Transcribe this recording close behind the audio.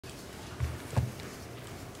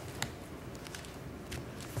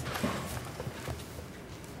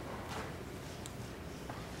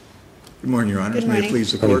Good morning, Your Honors. Good morning. May it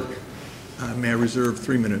please the Court. May I reserve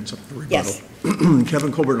 3 minutes for rebuttal? Yes.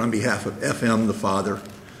 Kevin Colbert on behalf of FM, the father,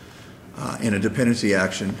 in a dependency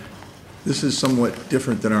action. This is somewhat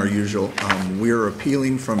different than our usual. We are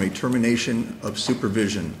appealing from a termination of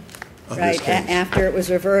supervision of this case. After it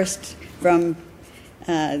was reversed from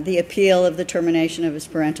the appeal of the termination of his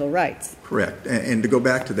parental rights. Correct. And to go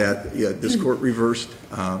back to that, this Court reversed,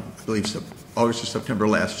 I believe, August or September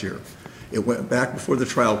last year. It went back before the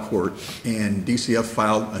trial court, and DCF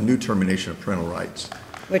filed a new termination of parental rights.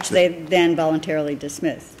 Which they then voluntarily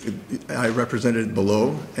dismissed. I represented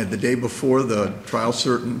below, and the day before the trial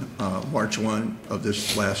certain, March 1 of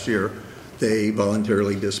this last year, they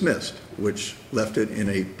voluntarily dismissed, which left it in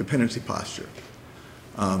a dependency posture.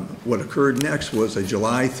 What occurred next was a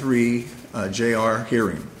July 3 JR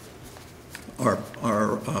hearing.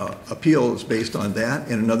 Our appeal is based on that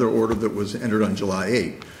and another order that was entered on July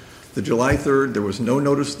 8. The July 3rd, there was no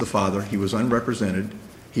notice to the father. He was unrepresented.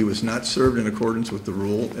 He was not served in accordance with the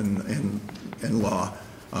rule and law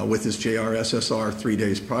with his JR SSR 3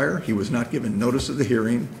 days prior. He was not given notice of the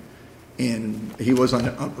hearing, and he was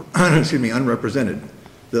unrepresented.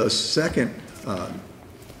 The second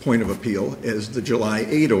point of appeal is the July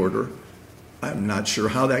 8 order. I'm not sure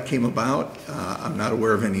how that came about. I'm not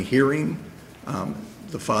aware of any hearing.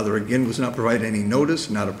 The father, again, was not provided any notice,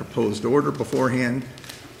 not a proposed order beforehand.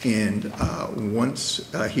 And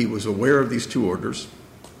once he was aware of these two orders,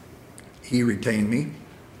 he retained me.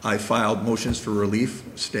 I filed motions for relief,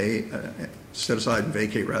 set aside and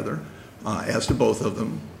vacate rather, as to both of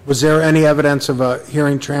them. Was there any evidence of a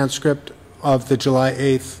hearing transcript of the July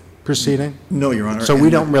 8th proceeding? No, Your Honor. So we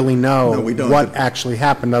don't really know what actually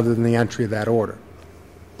happened other than the entry of that order?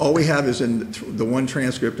 All we have is in the one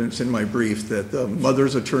transcript, and it's in my brief, that the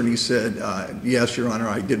mother's attorney said, yes, Your Honor,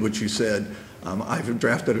 I did what you said. I've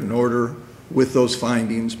drafted an order with those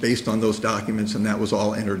findings based on those documents, and that was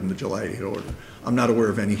all entered in the July 8 order. I'm not aware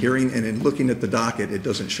of any hearing, and in looking at the docket, it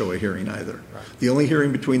doesn't show a hearing either. Right. The only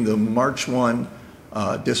hearing between the March 1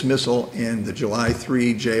 dismissal and the July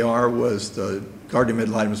 3 JR was the guardian ad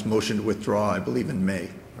litem's motion to withdraw, I believe, in May.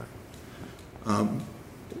 Right.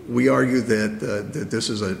 We argue that this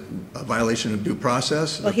is a violation of due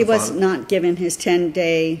process. Well, he was not given his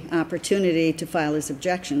 10-day opportunity to file his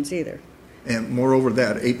objections either. And moreover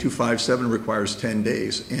that, 8257 requires 10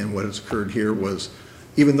 days, and what has occurred here was,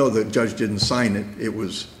 even though the judge didn't sign it, it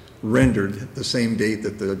was rendered the same date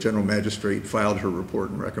that the general magistrate filed her report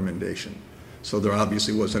and recommendation. So there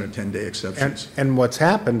obviously wasn't a 10-day exception. And what's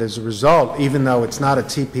happened as a result, even though it's not a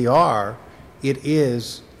TPR, it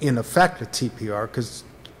is in effect a TPR because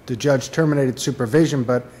the judge terminated supervision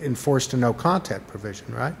but enforced a no contact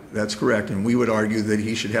provision, right? That's correct, and we would argue that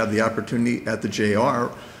he should have the opportunity at the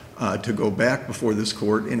JR to go back before this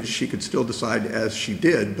court, and she could still decide as she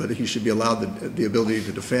did, but he should be allowed the ability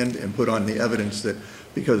to defend and put on the evidence that,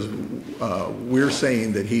 because we're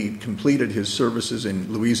saying that he completed his services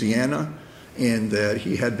in Louisiana and that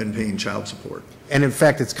he had been paying child support. And in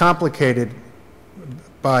fact, it's complicated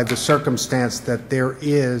by the circumstance that there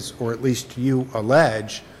is, or at least you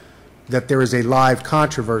allege, that there is a live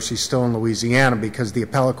controversy still in Louisiana because the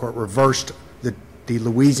appellate court reversed the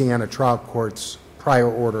Louisiana trial court's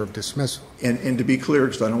prior order of dismissal. And to be clear,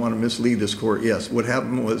 because I don't want to mislead this court, yes, what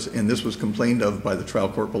happened was, and this was complained of by the trial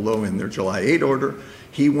court below in their July 8 order,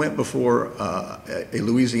 he went before a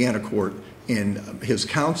Louisiana court, and his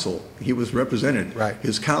counsel, he was represented. Right.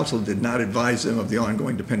 His counsel did not advise him of the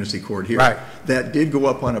ongoing dependency court here. Right. That did go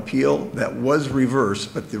up on appeal. That was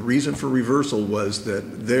reversed, but the reason for reversal was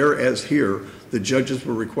that there, as here, the judges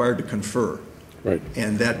were required to confer. Right.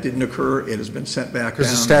 And that didn't occur. It has been sent back down. Because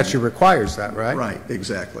the statute requires that, right? Right,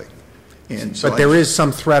 exactly. And so but there is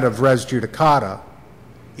some threat of res judicata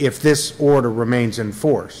if this order remains in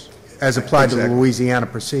force, as applied to the Louisiana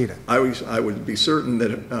proceeding. I would be certain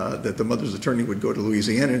that the mother's attorney would go to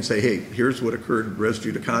Louisiana and say, hey, here's what occurred res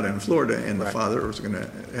judicata in Florida, and the father was going to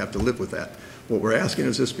have to live with that. What we're asking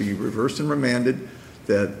is this be reversed and remanded,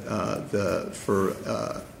 that for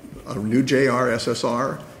a new JR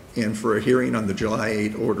SSR, and for a hearing on the July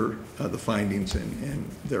 8 order, the findings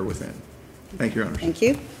and there within. Thank you, Your Honor. Thank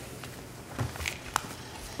you.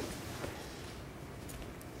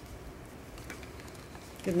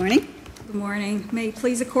 Good morning. Good morning. May it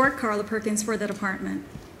please the court, Karla Perkins for the department.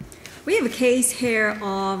 We have a case here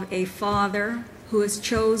of a father who has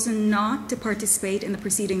chosen not to participate in the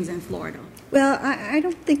proceedings in Florida. Well, I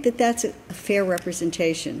don't think that that's a fair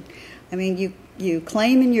representation. I mean, you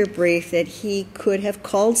claim in your brief that he could have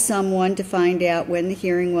called someone to find out when the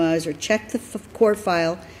hearing was or checked the court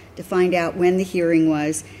file to find out when the hearing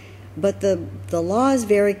was. But the law is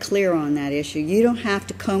very clear on that issue. You don't have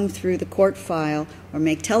to comb through the court file or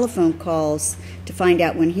make telephone calls to find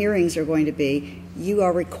out when hearings are going to be. You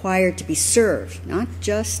are required to be served, not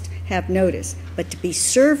just have notice, but to be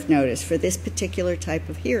served notice for this particular type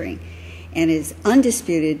of hearing. And it is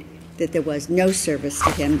undisputed that there was no service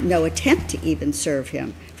to him, no attempt to even serve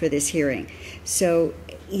him for this hearing. So,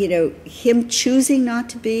 you know, him choosing not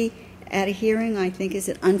to be at a hearing, I think, is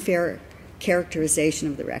an unfair characterization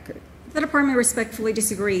of the record. The department respectfully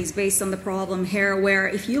disagrees based on the problem here, where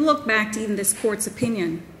if you look back to even this court's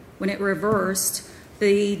opinion, when it reversed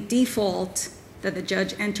the default that the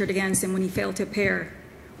judge entered against him when he failed to appear,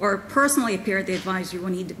 or personally appear at the advisory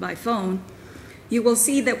when he did by phone, you will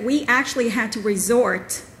see that we actually had to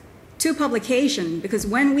resort to publication, because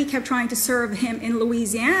when we kept trying to serve him in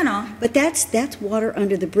Louisiana. But that's water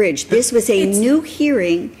under the bridge. This was a new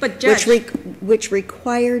hearing which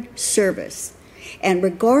required service. And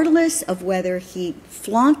regardless of whether he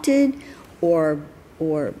flaunted or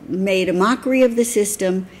made a mockery of the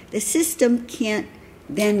system can't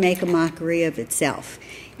then make a mockery of itself.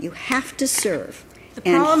 You have to serve.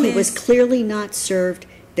 And he was clearly not served.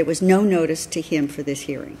 There was no notice to him for this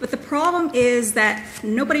hearing. But the problem is that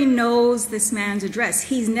nobody knows this man's address.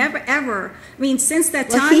 He's never ever, I mean, since that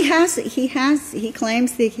time. Well, he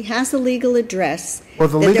claims that he has a legal address. Well,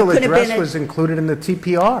 the legal address was included in the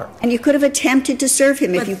TPR. And you could have attempted to serve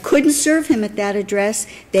him. If you couldn't serve him at that address,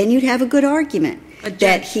 then you'd have a good argument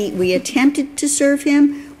that we attempted to serve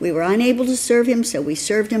him, we were unable to serve him, so we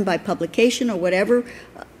served him by publication or whatever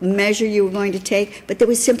measure you were going to take, but there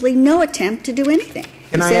was simply no attempt to do anything.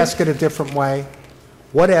 Can I ask it a different way?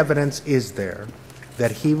 What evidence is there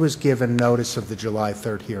that he was given notice of the July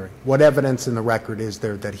 3rd hearing? What evidence in the record is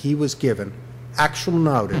there that he was given actual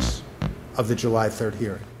notice of the July 3rd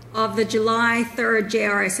hearing? Of the July 3rd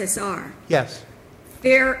JRSSR. Yes.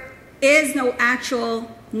 There is no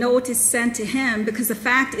actual notice sent to him, because the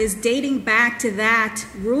fact is, dating back to that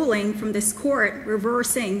ruling from this court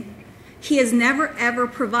reversing, he has never ever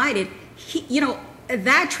provided,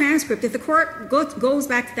 that transcript. If the court goes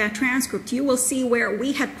back to that transcript, you will see where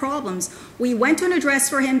we had problems. We went to an address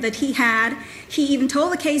for him that he had. He even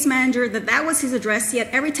told the case manager that that was his address, yet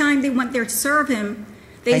every time they went there to serve him,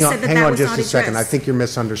 they said that that was not his address. Hang on just a second. I think you're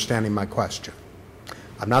misunderstanding my question.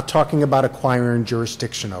 I'm not talking about acquiring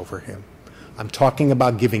jurisdiction over him. I'm talking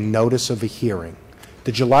about giving notice of a hearing.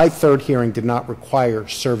 The July 3rd hearing did not require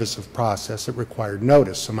service of process. It required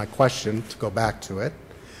notice. So my question, to go back to it,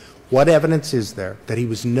 what evidence is there that he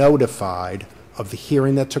was notified of the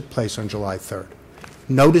hearing that took place on July 3rd?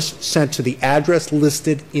 Notice sent to the address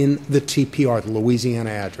listed in the TPR, the Louisiana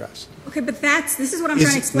address. Okay, but this is what I'm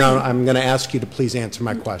trying to explain. No, I'm going to ask you to please answer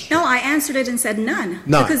my question. No, I answered it and said none.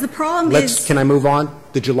 None. Because the problem is. Can I move on?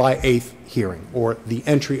 The July 8th hearing, or the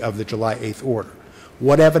entry of the July 8th order.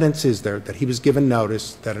 What evidence is there that he was given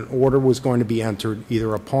notice that an order was going to be entered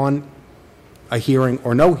either upon a hearing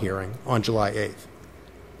or no hearing on July 8th?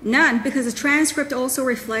 None, because the transcript also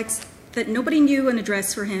reflects that nobody knew an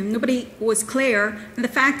address for him. Nobody was clear. And the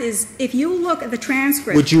fact is, if you look at the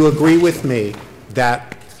transcript. Would you agree with me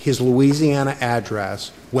that his Louisiana address,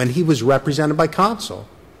 when he was represented by counsel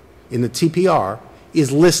in the TPR,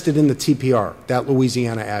 is listed in the TPR, that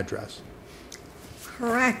Louisiana address?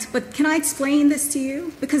 Correct. But can I explain this to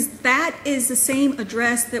you? Because that is the same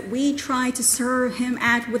address that we tried to serve him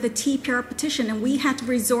at with a TPR petition, and we had to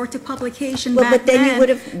resort to publication back then. But then you would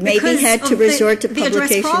have maybe had to resort to publication. The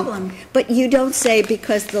address problem. But you don't say,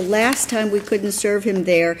 because the last time we couldn't serve him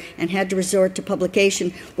there and had to resort to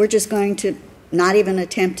publication, we're just going to not even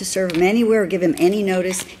attempt to serve him anywhere or give him any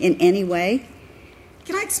notice in any way?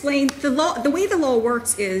 Can I explain? The way the law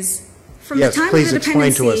works is, from the time of the dependency. Yes, please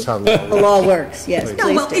explain to us how the law works. Yes,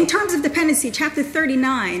 no, well, in terms of dependency, Chapter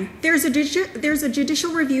 39, there's a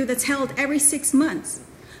judicial review that's held every 6 months.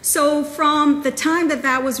 So from the time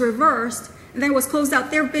that was reversed and then was closed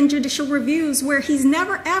out, there have been judicial reviews where he's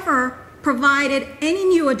never ever provided any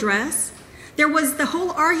new address. There was the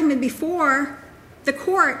whole argument before the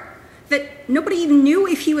court that nobody even knew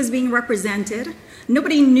if he was being represented.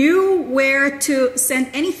 Nobody knew where to send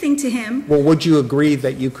anything to him. Well, would you agree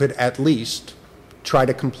that you could at least try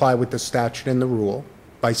to comply with the statute and the rule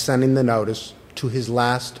by sending the notice to his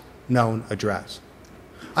last known address?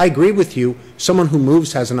 I agree with you. Someone who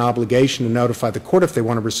moves has an obligation to notify the court if they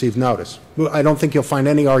want to receive notice. I don't think you'll find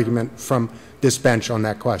any argument from this bench on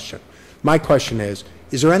that question. My question is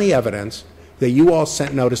there any evidence that you all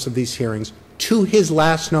sent notice of these hearings to his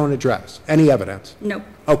last known address? Any evidence? No.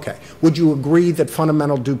 Okay. Would you agree that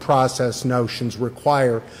fundamental due process notions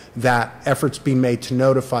require that efforts be made to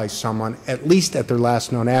notify someone, at least at their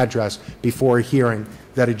last known address, before a hearing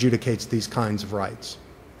that adjudicates these kinds of rights?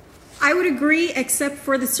 I would agree, except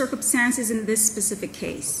for the circumstances in this specific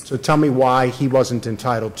case. So tell me why he wasn't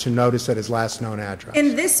entitled to notice at his last known address.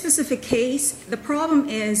 In this specific case, the problem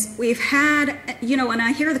is we've had, and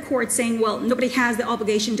I hear the court saying, well, nobody has the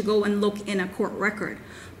obligation to go and look in a court record.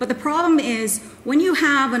 But the problem is when you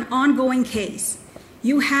have an ongoing case,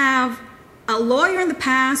 you have a lawyer in the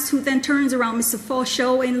past who then turns around, Mr.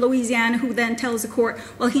 Fauchot in Louisiana, who then tells the court,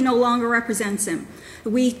 well, he no longer represents him.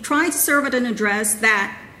 We try to serve at an address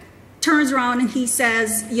that turns around and he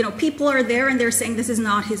says, people are there and they're saying this is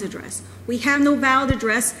not his address. We have no valid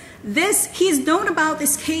address. He's known about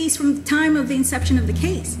this case from the time of the inception of the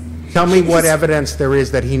case. Tell me what evidence there is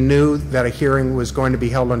that he knew that a hearing was going to be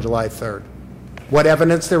held on July 3rd. What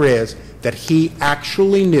evidence there is that he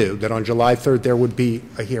actually knew that on July 3rd there would be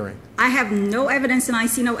a hearing? I have no evidence, and I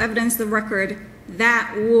see no evidence in the record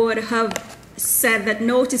that would have said that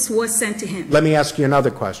notice was sent to him. Let me ask you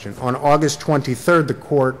another question. On August 23rd, the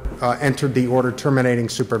court entered the order terminating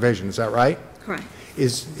supervision. Is that right? Correct.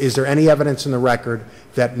 Is there any evidence in the record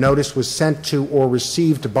that notice was sent to or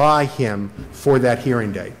received by him for that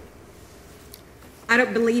hearing date? I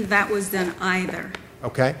don't believe that was done either.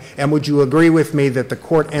 Okay. And would you agree with me that the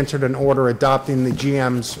court entered an order adopting the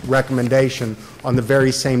GM's recommendation on the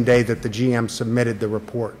very same day that the GM submitted the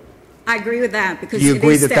report? I agree with that because do you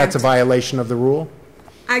agree that that's a violation of the rule?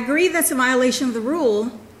 I agree that's a violation of the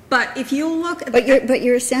rule, but if you look at But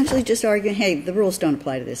you're essentially just arguing, hey, the rules don't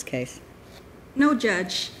apply to this case. No,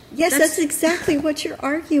 Judge. Yes, that's exactly what you're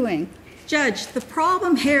arguing. Judge, the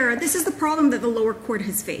problem here, this is the problem that the lower court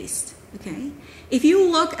has faced, okay? If you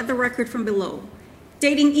look at the record from below,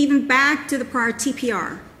 dating even back to the prior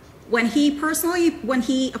TPR, when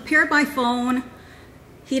he appeared by phone,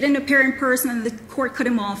 he didn't appear in person, and the court cut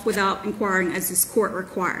him off without inquiring as this court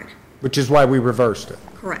required. Which is why we reversed it.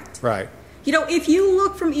 Correct. Right. If you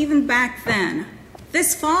look from even back then,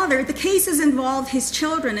 this father, the cases involved his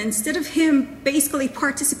children. Instead of him basically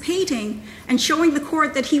participating and showing the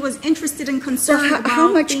court that he was interested and concerned about how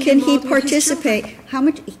much being can he involved with his participate? children. How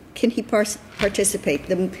much can he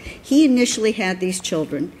participate? He initially had these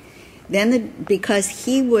children. Then, because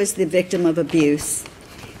he was the victim of abuse,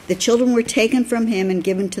 the children were taken from him and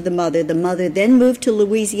given to the mother. The mother then moved to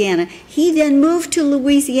Louisiana. He then moved to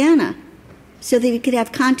Louisiana so that he could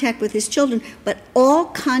have contact with his children, but all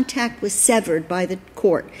contact was severed by the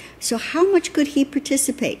court. So how much could he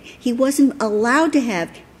participate? He wasn't allowed to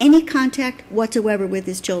have any contact whatsoever with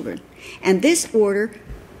his children. And this order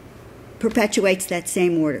perpetuates that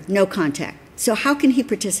same order, no contact. So how can he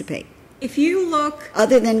participate? If you look...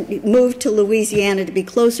 Other than move to Louisiana to be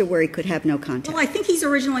closer where he could have no contact. Well, I think he's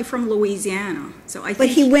originally from Louisiana. But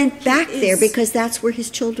he went back there because that's where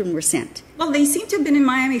his children were sent. Well, they seem to have been in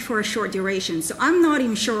Miami for a short duration, so I'm not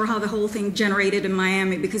even sure how the whole thing generated in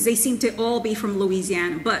Miami because they seem to all be from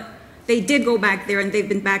Louisiana. But they did go back there, and they've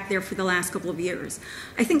been back there for the last couple of years.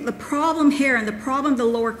 I think the problem here and the problem the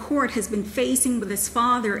lower court has been facing with his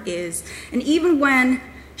father is, and even when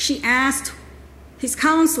she asked his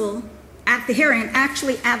counsel at the hearing,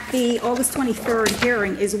 actually at the August 23rd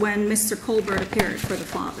hearing is when Mr. Colbert appeared for the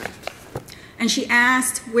father. And she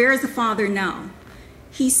asked, where is the father now?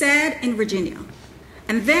 He said, in Virginia.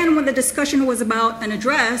 And then when the discussion was about an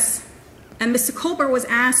address, and Mr. Colbert was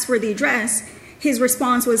asked for the address, his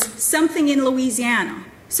response was something in Louisiana.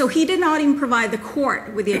 So he did not even provide the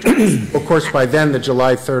court with the address. Of course, by then, the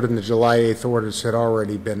July 3rd and the July 8th orders had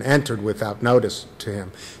already been entered without notice to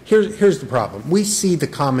him. Here's the problem. We see the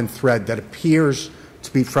common thread that appears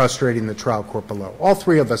to be frustrating the trial court below. All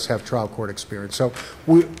three of us have trial court experience. So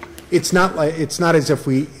it's not as if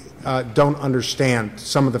we don't understand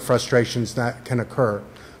some of the frustrations that can occur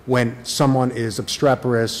when someone is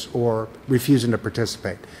obstreperous or refusing to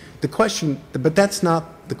participate. But that's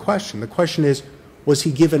not the question. The question is, was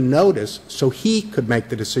he given notice so he could make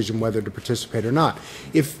the decision whether to participate or not?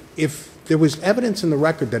 If there was evidence in the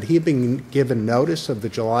record that he had been given notice of the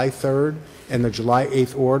July 3rd and the July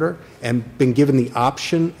 8th order and been given the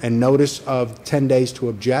option and notice of 10 days to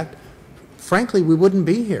object, frankly, we wouldn't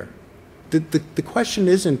be here. The question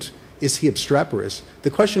isn't, is he obstreperous?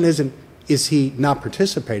 The question isn't, is he not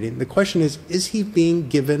participating? The question is he being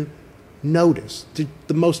given notice?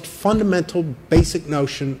 The most fundamental, basic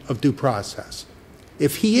notion of due process.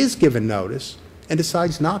 If he is given notice and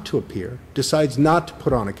decides not to appear, decides not to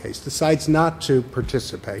put on a case, decides not to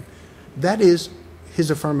participate, that is his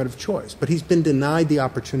affirmative choice. But he's been denied the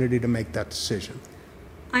opportunity to make that decision.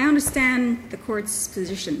 I understand the court's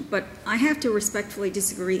position, but I have to respectfully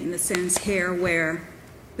disagree in the sense here where,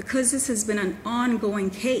 because this has been an ongoing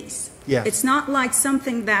case, Yes. it's not like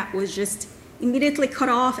something that was just immediately cut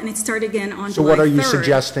off and it started again on So July what are you 3rd.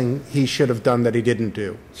 suggesting he should have done that he didn't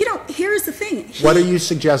do? You know, here's the thing. What are you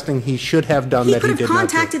suggesting he should have done that he could did have not do?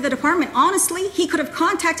 contacted the department. Honestly, he could have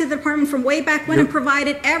contacted the department from way back when and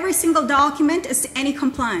provided every single document as to any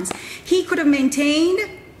compliance. He could have maintained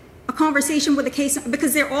a conversation with the case,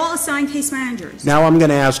 because they're all assigned case managers. Now I'm going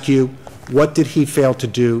to ask you, what did he fail to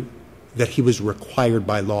do that he was required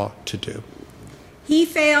by law to do? He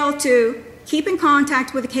failed to keep in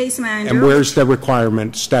contact with the case manager. And where's the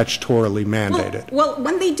requirement statutorily mandated? Well,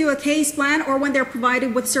 when they do a case plan or when they're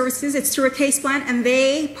provided with services, it's through a case plan, and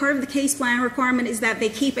part of the case plan requirement is that they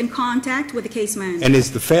keep in contact with the case manager. And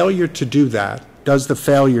is the failure to do that, does the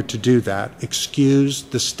failure to do that excuse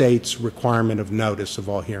the state's requirement of notice of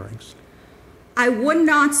all hearings? I would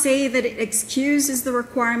not say that it excuses the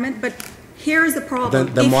requirement, but here's the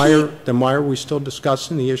problem. Then why are we still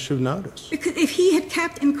discussing the issue of notice? Because if he had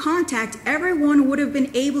kept in contact, everyone would have been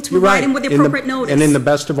able to You're provide right. him with the appropriate notice. And in the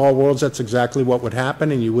best of all worlds, that's exactly what would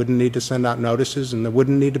happen, and you wouldn't need to send out notices, and there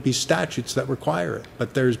wouldn't need to be statutes that require it.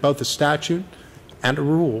 But there's both a statute and a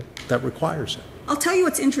rule that requires it. I'll tell you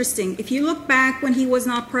what's interesting. If you look back when he was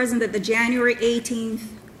not present at the January 18th,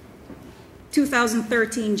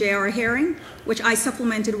 2013 JR hearing, which I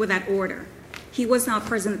supplemented with that order, he was not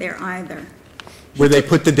present there either. Where they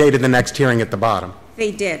put the date of the next hearing at the bottom.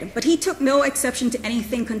 They did, but he took no exception to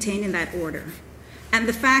anything contained in that order. And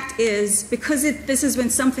the fact is, because this has been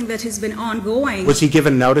something that has been ongoing. Was he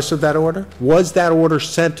given notice of that order? Was that order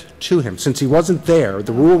sent to him? Since he wasn't there,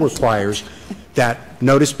 the rule requires that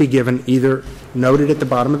notice be given, either noted at the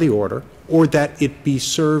bottom of the order or that it be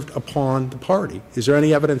served upon the party. Is there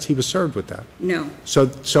any evidence he was served with that? No.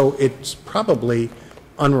 So it's probably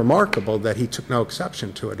unremarkable that he took no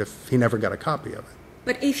exception to it if he never got a copy of it.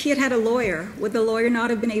 But if he had had a lawyer, would the lawyer not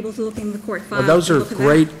have been able to look in the court file? Well, those and are look at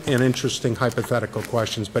great that? and interesting hypothetical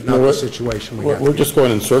questions, but not the situation we have. We're just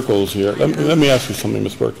going in circles here. Let me ask you something,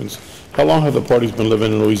 Ms. Perkins. How long have the parties been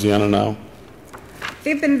living in Louisiana now?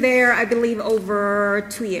 They've been there, I believe, over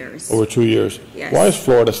 2 years. Over 2 years. Yes. Why is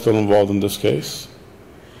Florida still involved in this case?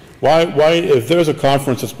 Why, if there's a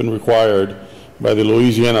conference that's been required by the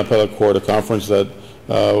Louisiana Appellate Court, a conference that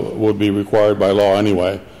would be required by law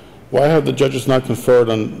anyway, why have the judges not conferred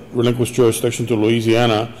on relinquished jurisdiction to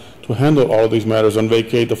Louisiana to handle all of these matters and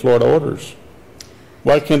vacate the Florida orders?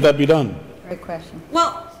 Why can't that be done? Great question.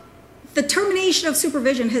 Well, the termination of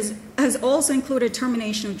supervision has also included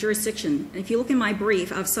termination of jurisdiction. And if you look in my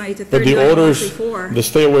brief, I've cited But the orders, 39134. the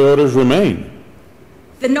stay-away orders remain.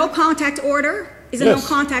 The no contact order is a Yes. no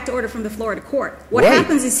contact order from the Florida court. What Right.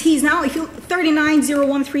 happens is he's now, if you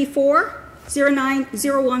 390134,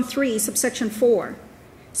 09013, subsection 4,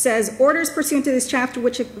 says orders pursuant to this chapter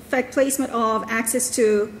which affect placement of access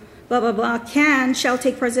to blah, blah, blah, shall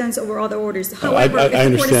take precedence over other orders. However, if the I court is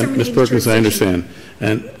understand, Ms. terminating Perkins, I jurisdiction- understand.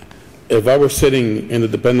 And if I were sitting in the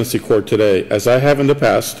dependency court today, as I have in the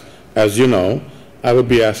past, as you know, I would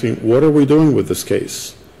be asking, what are we doing with this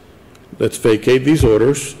case? Let's vacate these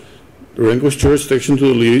orders, relinquish jurisdiction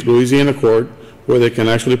to the Louisiana court where they can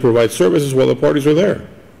actually provide services while the parties are there.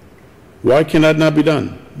 Why can that not be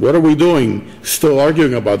done? What are we doing still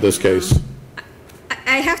arguing about this case?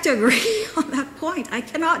 I have to agree on that point. I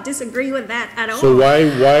cannot disagree with that at all. So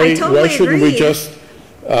I totally why shouldn't we agree. just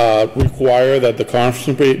require that the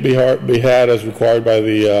conference be had as required by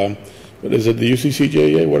the, what is it, the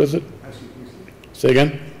UCCJA? What is it? Say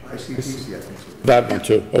again? ICPC, I think. That one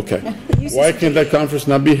too, okay. Why can't that conference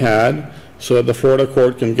not be had so that the Florida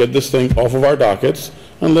court can get this thing off of our dockets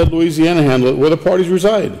and let Louisiana handle it where the parties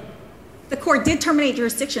reside? The court did terminate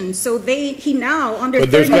jurisdiction, so he now, under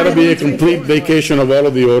But there's got to be a complete 390134 vacation of all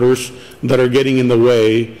of the orders that are getting in the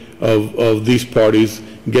way of these parties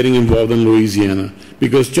getting involved in Louisiana.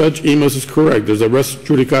 Because Judge Emas is correct, there's a res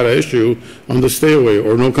judicata issue on the stay-away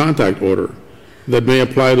or no contact order that may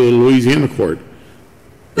apply to the Louisiana court.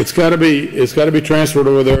 It's got to be transferred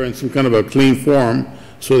over there in some kind of a clean form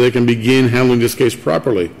so they can begin handling this case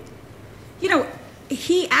properly. You know,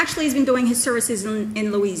 he actually has been doing his services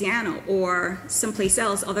in Louisiana or someplace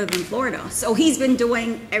else other than Florida. So he's been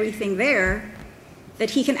doing everything there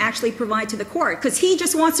that he can actually provide to the court. Because he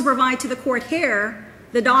just wants to provide to the court here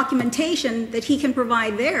the documentation that he can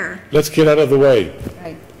provide there. Let's get out of the way.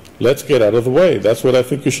 Right. Let's get out of the way. That's what I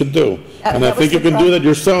think you should do. And I that was think you the can do that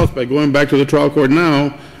yourself by going back to the trial court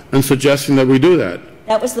now and suggesting that we do that.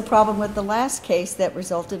 That was the problem with the last case that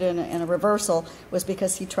resulted in a reversal, was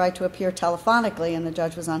because he tried to appear telephonically and the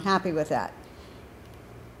judge was unhappy with that.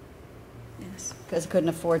 Yes. because couldn't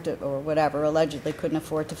afford to, or whatever, allegedly couldn't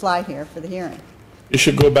afford to fly here for the hearing. You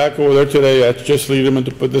should go back over there today, just lead them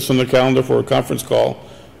to put this on the calendar for a conference call,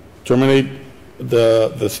 terminate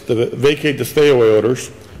vacate the stay-away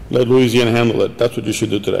orders, let Louisiana handle it. That's what you should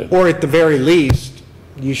do today. Or at the very least,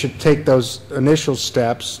 you should take those initial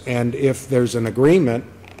steps, and if there's an agreement,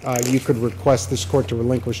 you could request this court to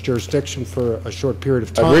relinquish jurisdiction for a short period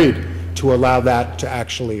of time. Agreed. To allow that to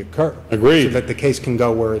actually occur. Agreed. So that the case can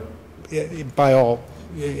go where it by all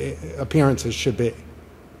appearances, should be.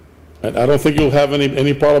 And I don't think you'll have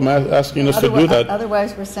any problem asking us to do that.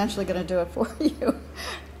 Otherwise, we're essentially going to do it for you.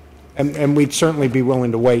 And we'd certainly be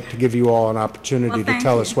willing to wait to give you all an opportunity Well, to thank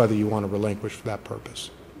tell you. us whether you want to relinquish for that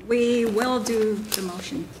purpose. We will do the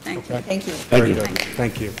motion. Thank you. Thank you. Thank Very you. good.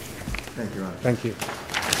 Thank you. Thank you, Your Honor. Thank you.